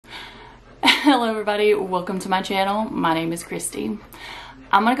Hello everybody, welcome to my channel. My name is Kristi.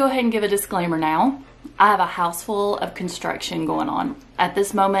 I'm gonna go ahead and give a disclaimer now. I have a house full of construction going on at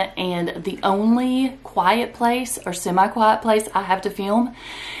this moment, and the only quiet place or semi-quiet place I have to film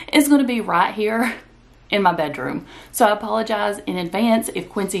is gonna be right here in my bedroom. So I apologize in advance if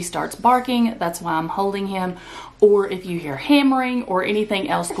Quincy starts barking, that's why I'm holding him, or if you hear hammering or anything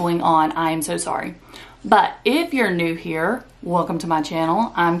else going on, I am so sorry. But if you're new here, welcome to my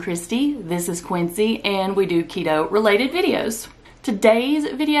channel. I'm Kristi, this is Quincy, and we do keto related videos. Today's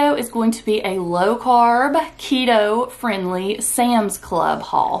video is going to be a low carb, keto friendly Sam's Club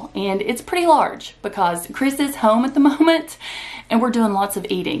haul. And it's pretty large because Chris is home at the moment and we're doing lots of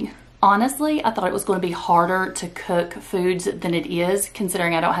eating. Honestly, I thought it was going to be harder to cook foods than it is,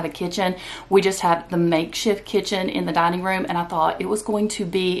 considering I don't have a kitchen. We just have the makeshift kitchen in the dining room, and I thought it was going to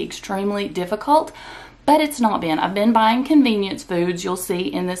be extremely difficult, but it's not been. I've been buying convenience foods, you'll see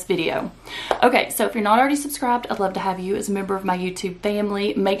in this video. Okay, so if you're not already subscribed, I'd love to have you as a member of my YouTube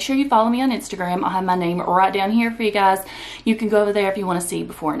family. Make sure you follow me on Instagram. I'll have my name right down here for you guys. You can go over there if you want to see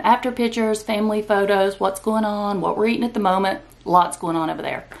before and after pictures, family photos, what's going on, what we're eating at the moment. Lots going on over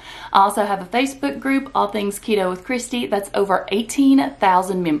there. I also have a Facebook group, All Things Keto with Kristi, that's over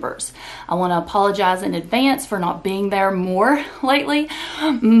 18,000 members. I want to apologize in advance for not being there more lately,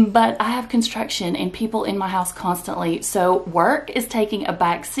 but I have construction and people in my house constantly, so work is taking a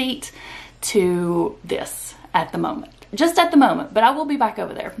back seat to this at the moment. Just at the moment, but I will be back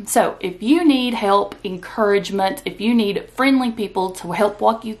over there. So if you need help, encouragement, if you need friendly people to help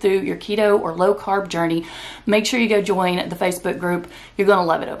walk you through your keto or low carb journey, make sure you go join the Facebook group. You're gonna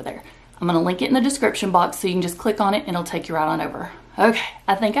love it over there. I'm gonna link it in the description box so you can just click on it and it'll take you right on over. Okay,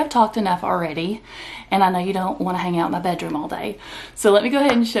 I think I've talked enough already, and I know you don't want to hang out in my bedroom all day. So let me go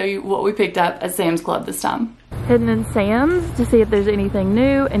ahead and show you what we picked up at Sam's Club this time. Heading in Sam's to see if there's anything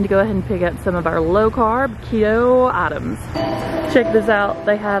new and to go ahead and pick up some of our low carb keto items. Check this out,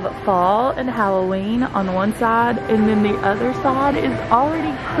 they have fall and Halloween on one side, and then the other side is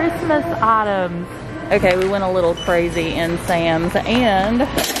already Christmas items. Okay, we went a little crazy in Sam's, and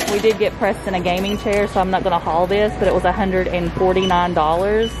we did get Preston a gaming chair, so I'm not gonna haul this, but it was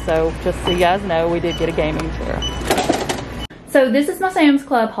 $149. So just so you guys know, we did get a gaming chair. So this is my Sam's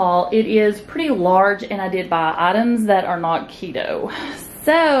Club haul. It is pretty large, and I did buy items that are not keto.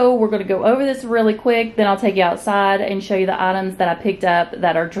 So we're gonna go over this really quick, then I'll take you outside and show you the items that I picked up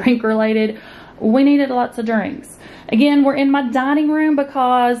that are drink related. We needed lots of drinks. Again, we're in my dining room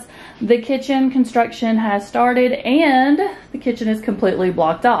because the kitchen construction has started and the kitchen is completely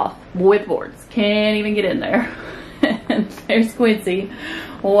blocked off with boards. Can't even get in there. And there's Quincy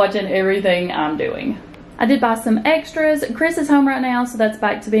watching everything I'm doing. I did buy some extras. Chris is home right now, so that's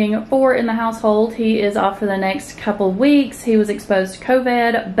back to being 4 in the household. He is off for the next couple weeks. He was exposed to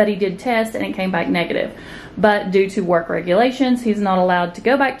COVID, but he did test and it came back negative. But due to work regulations, he's not allowed to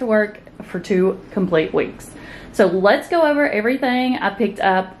go back to work for 2 complete weeks. So let's go over everything I picked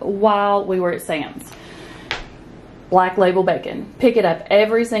up while we were at Sam's. Black label bacon. Pick it up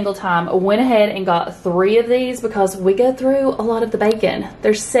every single time. I went ahead and got 3 of these because we go through a lot of the bacon.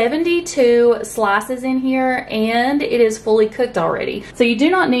 There's 72 slices in here and it is fully cooked already. So you do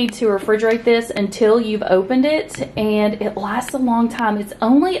not need to refrigerate this until you've opened it, and it lasts a long time. It's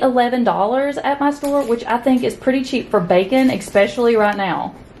only $11 at my store, which I think is pretty cheap for bacon, especially right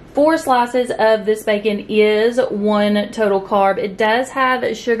now. 4 slices of this bacon is 1 total carb. It does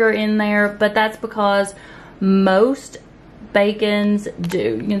have sugar in there, but that's because most bacons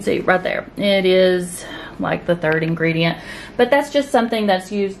do. You can see right there. It is like the 3rd ingredient, but that's just something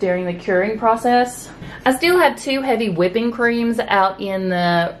that's used during the curing process. I still have 2 heavy whipping creams out in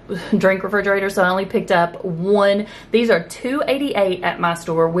the drink refrigerator, so I only picked up 1. These are $2.88 at my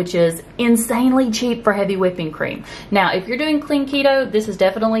store, which is insanely cheap for heavy whipping cream. Now, if you're doing clean keto, this is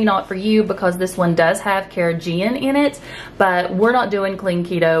definitely not for you because this one does have Collagen in it, but we're not doing clean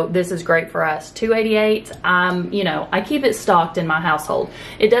keto. This is great for us. $2.88. You know, I keep it stocked in my household.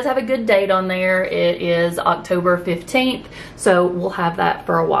 It does have a good date on there. It is October 15th, so we'll have that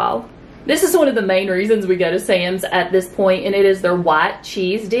for a while. This is one of the main reasons we go to Sam's at this point, and it is their white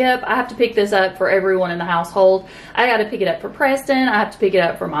cheese dip. I have to pick this up for everyone in the household. I got to pick it up for Preston. I have to pick it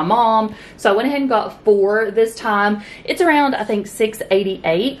up for my mom. So I went ahead and got 4 this time. It's around, I think,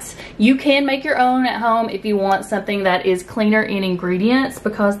 $6.88. You can make your own at home if you want something that is cleaner in ingredients,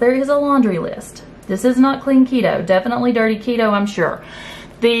 because there is a laundry list. This is not clean keto. Definitely dirty keto, I'm sure.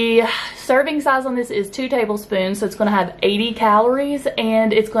 The serving size on this is 2 tablespoons, so it's going to have 80 calories,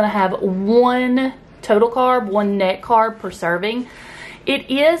 and it's going to have 1 total carb, 1 net carb per serving.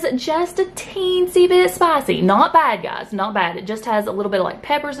 It is just a teensy bit spicy. Not bad, guys, not bad. It just has a little bit of like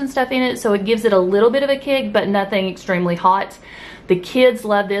peppers and stuff in it, so it gives it a little bit of a kick, but nothing extremely hot. The kids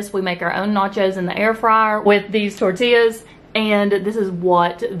love this. We make our own nachos in the air fryer with these tortillas, and this is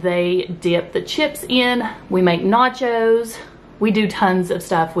what they dip the chips in. We make nachos. We do tons of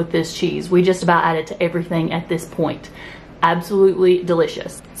stuff with this cheese. We just about add it to everything at this point. Absolutely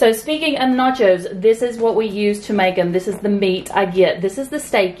delicious. So speaking of nachos, this is what we use to make them. This is the meat I get. This is the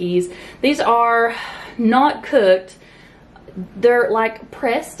steakies. These are not cooked. They're like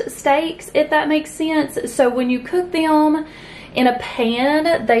pressed steaks, if that makes sense. So when you cook them in a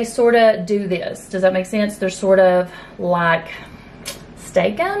pan, they sort of do this. Does that make sense? They're sort of like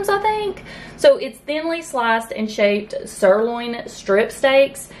steakums, I think. So it's thinly sliced and shaped sirloin strip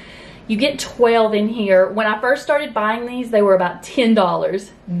steaks. You get 12 in here. When I first started buying these, they were about $10.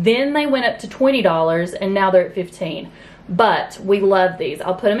 Then they went up to $20, and now they're at $15. But we love these.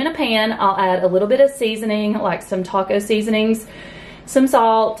 I'll put them in a pan. I'll add a little bit of seasoning, like some taco seasonings, some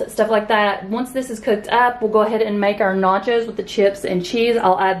salt, stuff like that. Once this is cooked up, we'll go ahead and make our nachos with the chips and cheese.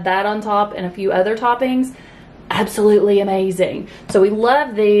 I'll add that on top and a few other toppings. Absolutely amazing. So we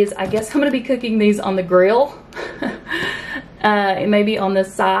love these. I guess I'm going to be cooking these on the grill. Maybe on the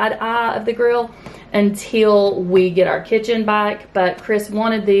side eye of the grill until we get our kitchen back. But Chris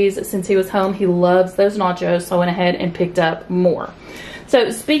wanted these since he was home. He loves those nachos, so I went ahead and picked up more.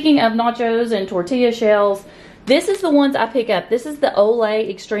 So speaking of nachos and tortilla shells, this is the ones I pick up. This is the Olay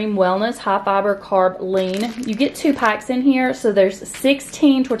Extreme Wellness High Fiber Carb Lean. You get 2 packs in here, so there's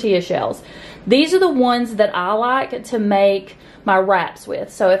 16 tortilla shells. These are the ones that I like to make my wraps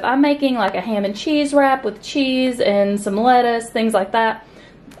with. So if I'm making like a ham and cheese wrap with cheese and some lettuce, things like that,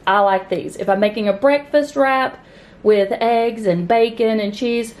 I like these. If I'm making a breakfast wrap with eggs and bacon and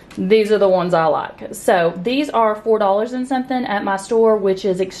cheese, these are the ones I like. So these are $4 and something at my store, which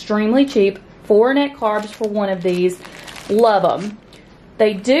is extremely cheap. 4 net carbs for one of these. Love them.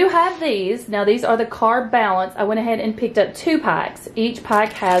 They do have these. Now these are the Carb Balance. I went ahead and picked up 2 packs. Each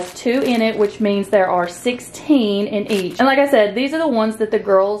pack has 2 in it, which means there are 16 in each. And like I said, these are the ones that the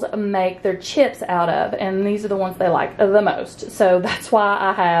girls make their chips out of, and these are the ones they like the most. So that's why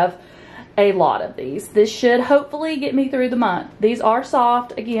I have a lot of these. This should hopefully get me through the month. These are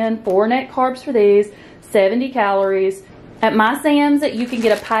soft. Again, 4 net carbs for these, 70 calories. At my Sam's, you can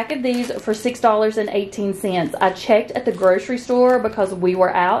get a pack of these for $6.18. I checked at the grocery store because we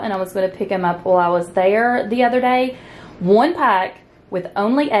were out and I was going to pick them up while I was there the other day. 1 pack with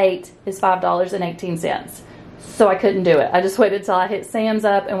only 8 is $5.18. So I couldn't do it. I just waited till I hit Sam's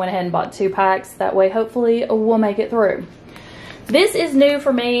up and went ahead and bought 2 packs. That way, hopefully, we'll make it through. This is new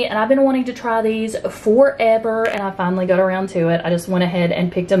for me, and I've been wanting to try these forever, and I finally got around to it. I just went ahead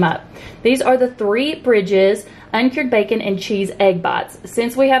and picked them up. These are the 3 Bridges uncured bacon and cheese egg bites.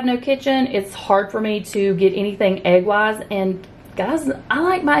 Since we have no kitchen, it's hard for me to get anything egg-wise, and guys, I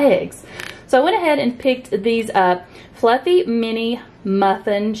like my eggs. So I went ahead and picked these up. Fluffy mini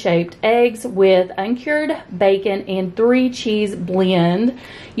muffin shaped eggs with uncured bacon and 3 cheese blend.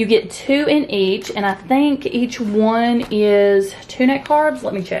 You get 2 in each, and I think each one is 2 net carbs.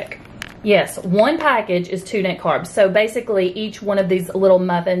 Let me check. Yes, 1 package is 2 net carbs. So basically each one of these little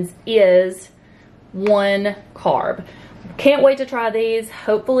muffins is 1 carb. Can't wait to try these.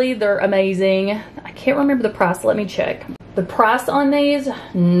 Hopefully they're amazing. I can't remember the price. Let me check. The price on these,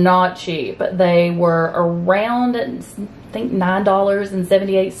 not cheap. They were around, I think,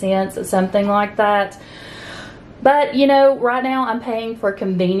 $9.78, something like that. But, you know, right now I'm paying for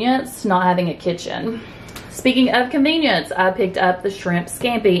convenience, not having a kitchen. Speaking of convenience, I picked up the shrimp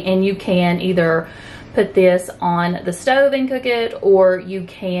scampi, and you can either put this on the stove and cook it, or you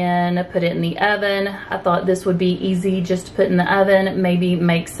can put it in the oven. I thought this would be easy just to put in the oven, maybe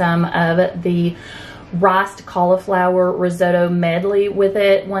make some of the riced cauliflower risotto medley with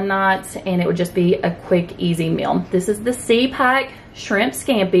it one night, and it would just be a quick, easy meal. This is the C-Pack shrimp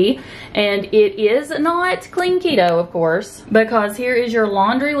scampi, and it is not clean keto, of course, because here is your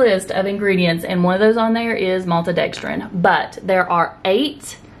laundry list of ingredients, and one of those on there is maltodextrin. But there are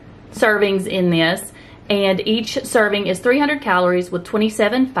 8 servings in this, and each serving is 300 calories with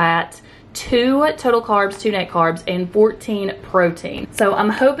 27 fat, 2 total carbs, 2 net carbs, and 14 protein. So I'm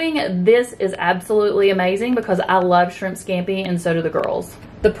hoping this is absolutely amazing because I love shrimp scampi, and so do the girls.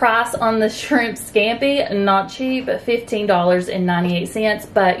 The price on the shrimp scampi, not cheap,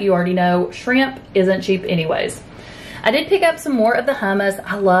 $15.98, but you already know shrimp isn't cheap anyways. I did pick up some more of the hummus.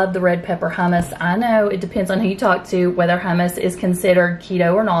 I love the red pepper hummus. I know it depends on who you talk to whether hummus is considered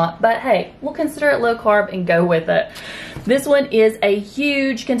keto or not, but hey, we'll consider it low carb and go with it. This one is a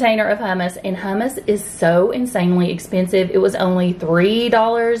huge container of hummus, and hummus is so insanely expensive. It was only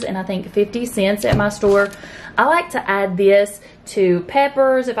 $3 and I think 50 cents at my store. I like to add this to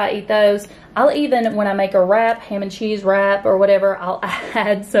peppers if I eat those. I'll even, when I make a wrap, ham and cheese wrap or whatever, I'll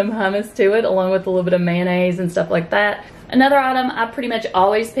add some hummus to it along with a little bit of mayonnaise and stuff like that. Another item I pretty much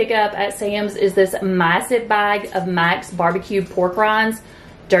always pick up at Sam's is this massive bag of Max barbecue pork rinds.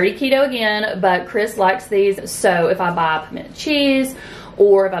 Dirty keto again, but Chris likes these, so if I buy pimento cheese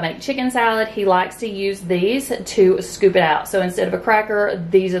or if I make chicken salad, he likes to use these to scoop it out. So instead of a cracker,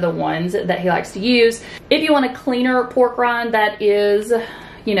 these are the ones that he likes to use. If you want a cleaner pork rind that is,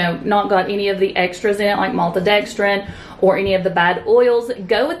 you know, not got any of the extras in it like maltodextrin or any of the bad oils,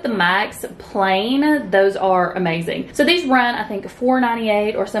 go with the Max plain. Those are amazing. So these run, I think,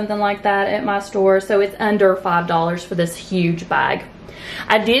 $4.98 or something like that at my store, so it's under $5 for this huge bag.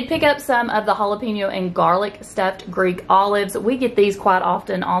 I did pick up some of the jalapeno and garlic stuffed Greek olives. We get these quite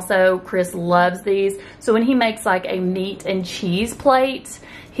often also. Chris loves these. So when he makes like a meat and cheese plate,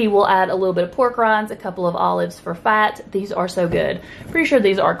 he will add a little bit of pork rinds, a couple of olives for fat. These are so good. Pretty sure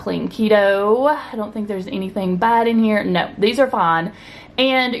these are clean keto. I don't think there's anything bad in here. No, these are fine.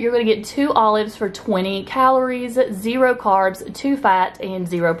 And you're going to get 2 olives for 20 calories, 0 carbs, 2 fat, and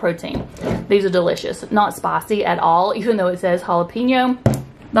 0 protein. These are delicious. Not spicy at all, even though it says jalapeno.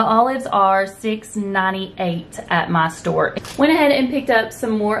 The olives are $6.98 at my store. Went ahead and picked up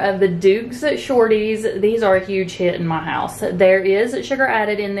some more of the Duke's Shorties. These are a huge hit in my house. There is sugar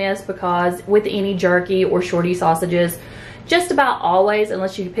added in this because with any jerky or shorty sausages, just about always,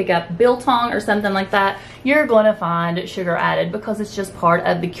 unless you pick up biltong or something like that, you're going to find sugar added because it's just part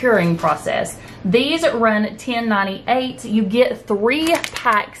of the curing process. These run $10.98. You get 3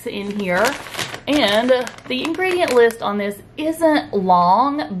 packs in here, and the ingredient list on this isn't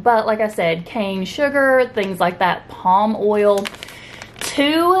long, but like I said, cane sugar, things like that, palm oil.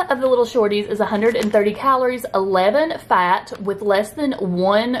 2 of the little shorties is 130 calories, 11 fat with less than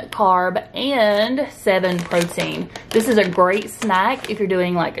 1 carb and 7 protein. This is a great snack if you're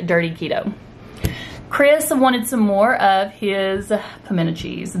doing like dirty keto. Chris wanted some more of his pimento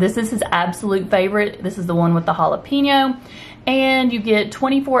cheese. This is his absolute favorite. This is the one with the jalapeno. And you get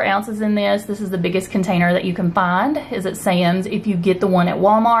 24 ounces in this. This is the biggest container that you can find is at Sam's. If you get the one at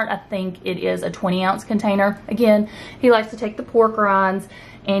Walmart, I think it is a 20-ounce container. Again, he likes to take the pork rinds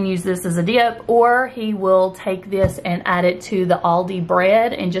and use this as a dip, or he will take this and add it to the Aldi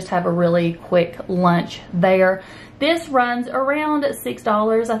bread and just have a really quick lunch there. This runs around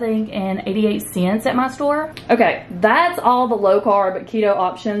 $6, I think, and 88 cents at my store. Okay, that's all the low carb keto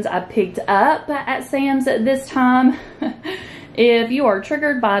options I picked up at Sam's at this time. If you are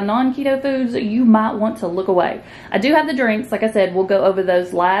triggered by non-keto foods, you might want to look away. I do have the drinks. Like I said, we'll go over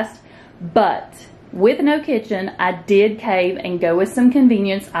those last, but with no kitchen, I did cave and go with some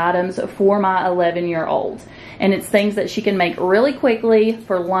convenience items for my 11-year-old. And it's things that she can make really quickly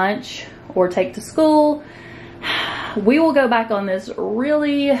for lunch or take to school. We will go back on this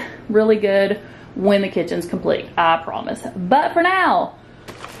really, really good when the kitchen's complete, I promise. But for now,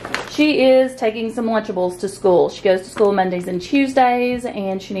 she is taking some Lunchables to school. She goes to school Mondays and Tuesdays,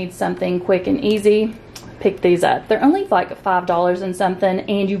 and she needs something quick and easy. Pick these up. They're only like $5 and something,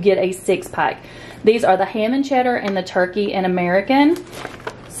 and you get a 6-pack. These are the ham and cheddar and the turkey and American.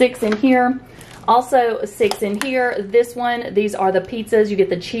 6 in here. Also 6 in here. This one, these are the pizzas. You get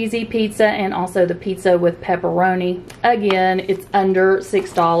the cheesy pizza and also the pizza with pepperoni. Again, it's under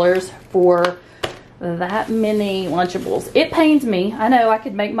 $6 for that many Lunchables. It pains me. I know I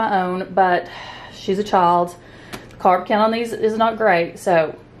could make my own, but she's a child. The carb count on these is not great,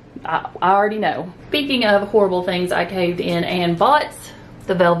 so I already know. Speaking of horrible things I caved in and bought,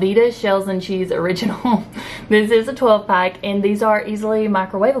 the Velveeta Shells and Cheese Original. This is a 12-pack, and these are easily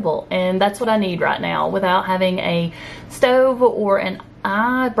microwavable, and that's what I need right now. Without having a stove or an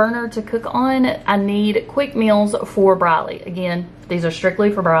burner to cook on, I need quick meals for Briley. Again, these are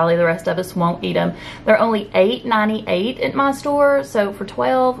strictly for Briley. The rest of us won't eat them. They're only $8.98 at my store, so for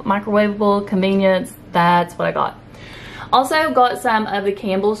 12, microwavable, convenience, that's what I got. Also got some of the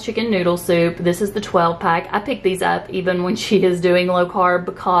Campbell's chicken noodle soup. This is the 12-pack. I picked these up even when she is doing low carb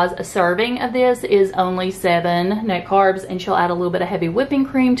because a serving of this is only 7 net carbs, and she'll add a little bit of heavy whipping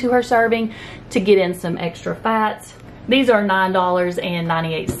cream to her serving to get in some extra fats. These are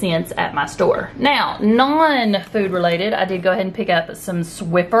 $9.98 at my store. Now, non-food related, I did go ahead and pick up some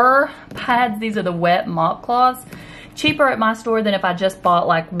Swiffer pads. These are the wet mop cloths. cheaper at my store than if I just bought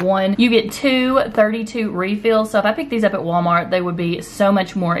like one. You get 2 32 refills, so if I picked these up at Walmart, they would be so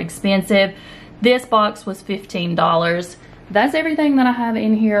much more expensive. This box was $15. That's everything that I have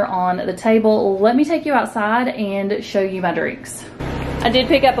in here on the table. Let me take you outside and show you my drinks. I did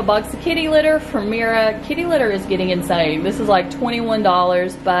pick up a box of kitty litter from Mira. Kitty litter is getting insane. This is like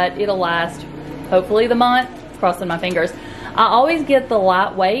 $21, but it'll last hopefully the month. Crossing my fingers. I always get the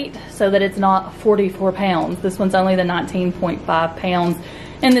lightweight so that it's not 44 pounds. This one's only the 19.5 pounds,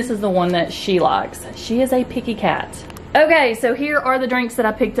 and this is the one that she likes. She is a picky cat. Okay, so here are the drinks that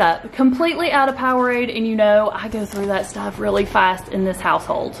I picked up. Completely out of Powerade, and you know I go through that stuff really fast in this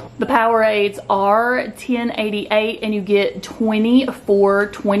household. The Powerades are $10.88, and you get 24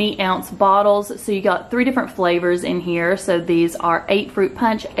 20-ounce bottles. So you got 3 different flavors in here. So these are 8 fruit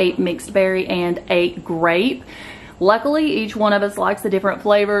punch, 8 mixed berry, and 8 grape. Luckily, each one of us likes a different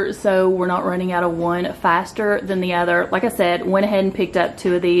flavor, so we're not running out of one faster than the other. Like I said, went ahead and picked up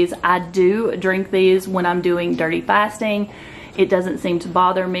 2 of these. I do drink these when I'm doing dirty fasting. It doesn't seem to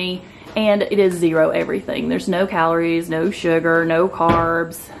bother me, and it is 0 everything. There's no calories, no sugar, no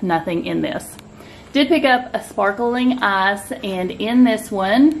carbs, nothing in this. Did pick up a sparkling ice, and in this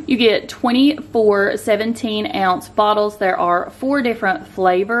one you get 24 17-ounce bottles. There are 4 different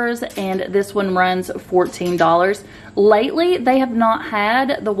flavors, and this one runs $14. Lately they have not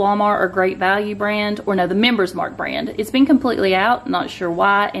had the Walmart or Great Value brand, or no, the Members Mark brand. It's been completely out, not sure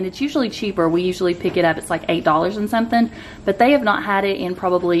why, and it's usually cheaper. We usually pick it up, it's like $8 and something, but they have not had it in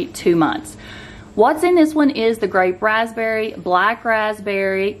probably 2 months. What's in this one is the grape raspberry, black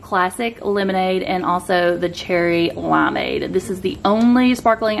raspberry, classic lemonade, and also the cherry limeade. This is the only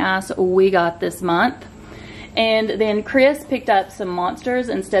sparkling ice we got this month. And then Chris picked up some Monsters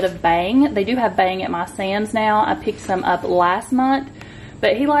instead of Bang. They do have Bang at my Sam's now. I picked some up last month,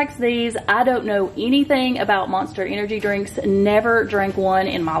 but he likes these. I don't know anything about Monster energy drinks. Never drank one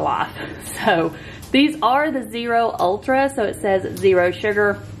in my life. So these are the Zero Ultra, so it says 0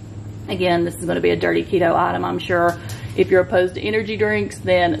 sugar. Again, this is going to be a dirty keto item, I'm sure. If you're opposed to energy drinks,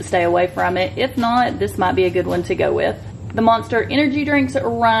 then stay away from it. If not, this might be a good one to go with. The Monster energy drinks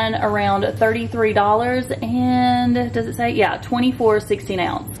run around $33, and does it say? Yeah, 24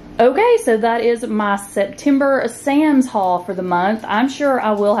 16-ounce. Okay, so that is my September Sam's haul for the month. I'm sure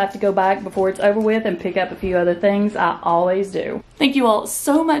I will have to go back before it's over with and pick up a few other things. I always do. Thank you all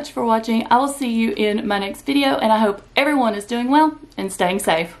so much for watching. I will see you in my next video, and I hope everyone is doing well and staying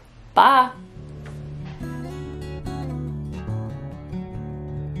safe. Bye.